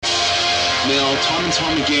Now, time and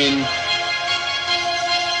time again,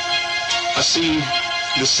 I see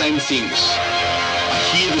the same things. I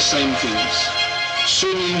hear the same things.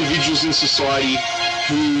 Certain individuals in society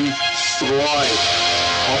who thrive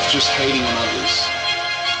off just hating on others.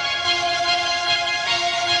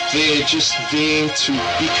 They're just there to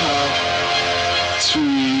bicker, to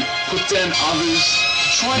put down others, to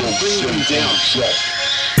try and bring them down.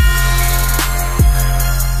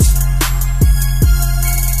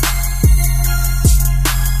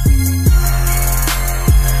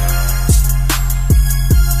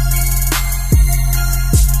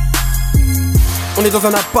 On est dans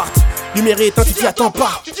un appart, lumière éteinte, tu t'y attends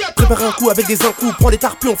pas. Prépare un coup avec des coups, prends les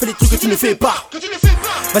tarpes, on fait les trucs que tu ne fais pas.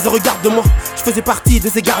 Vas-y regarde-moi, je faisais partie de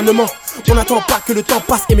ces garnements. On n'attend pas que le temps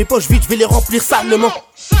passe et mes poches vides, je vais les remplir salement.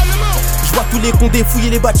 Je vois tous les cons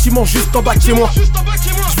défouiller les bâtiments juste en bas de chez moi.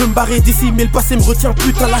 Je veux me barrer d'ici mais le passé me retient,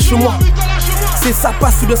 putain lâche-moi. C'est ça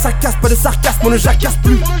passe ou bien ça casse, pas de sarcasme, on ne jacasse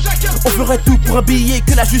plus. On ferait tout pour un billet,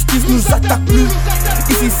 que la justice nous attaque plus.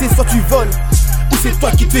 Ici c'est soit tu voles, ou c'est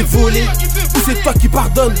toi qui te fais voler, ou c'est toi qui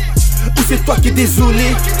pardonne, ou c'est toi qui es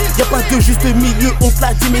désolé. Y'a pas de juste milieu, on te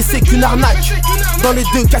l'a dit mais c'est qu'une arnaque. Dans les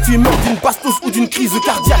deux cas tu meurs d'une bastos ou d'une crise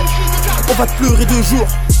cardiaque. On va te pleurer 2 jours,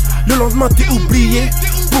 le lendemain t'es oublié.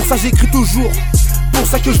 Pour ça j'écris toujours, pour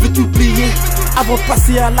ça que je vais tout plier. Avant de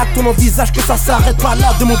passer à l'acte on envisage que ça s'arrête pas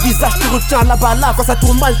là. De mon visage tu retiens la balade, quand ça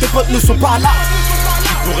tourne mal tes potes ne sont pas là.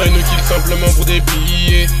 Tu pourrais nous kill simplement pour des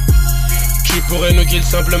billets. Tu pourrais nous kill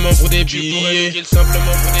simplement pour des billets. Tu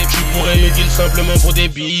pourrais nous kill simplement pour des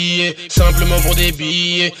billets. Simplement pour des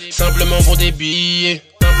billets. Simplement pour des billets.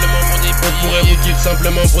 On pourrait vous kill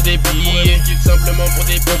simplement pour des billets.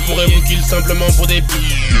 On pourrait vous kill simplement pour des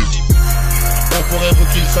billets. On pourrait vous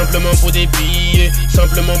kill simplement pour des billets.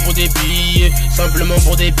 Simplement pour des billets. Simplement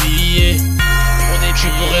pour des billets. Tu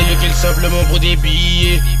pourrais nous kill simplement pour des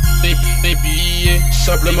billets. Des billets.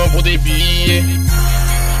 Simplement pour des billets.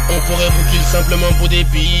 On pourrait vous kill simplement pour des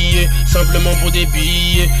billets. Simplement pour des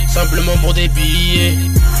billets. Simplement pour des billets.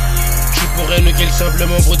 Tu pourrais nous kill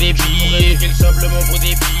simplement pour des billets. Simplement pour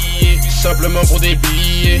des billets. Simplement pour des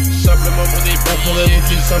billets. Simplement pour des billets. On pourrait vous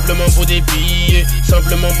kill simplement pour des billets.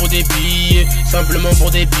 Simplement pour des billets. Simplement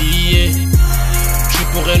pour des billets. Tu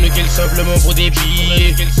pourrais nous kill simplement pour des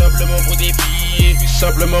billets. Simplement pour des billets.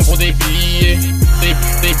 Simplement pour des billets. Des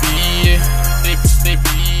billets.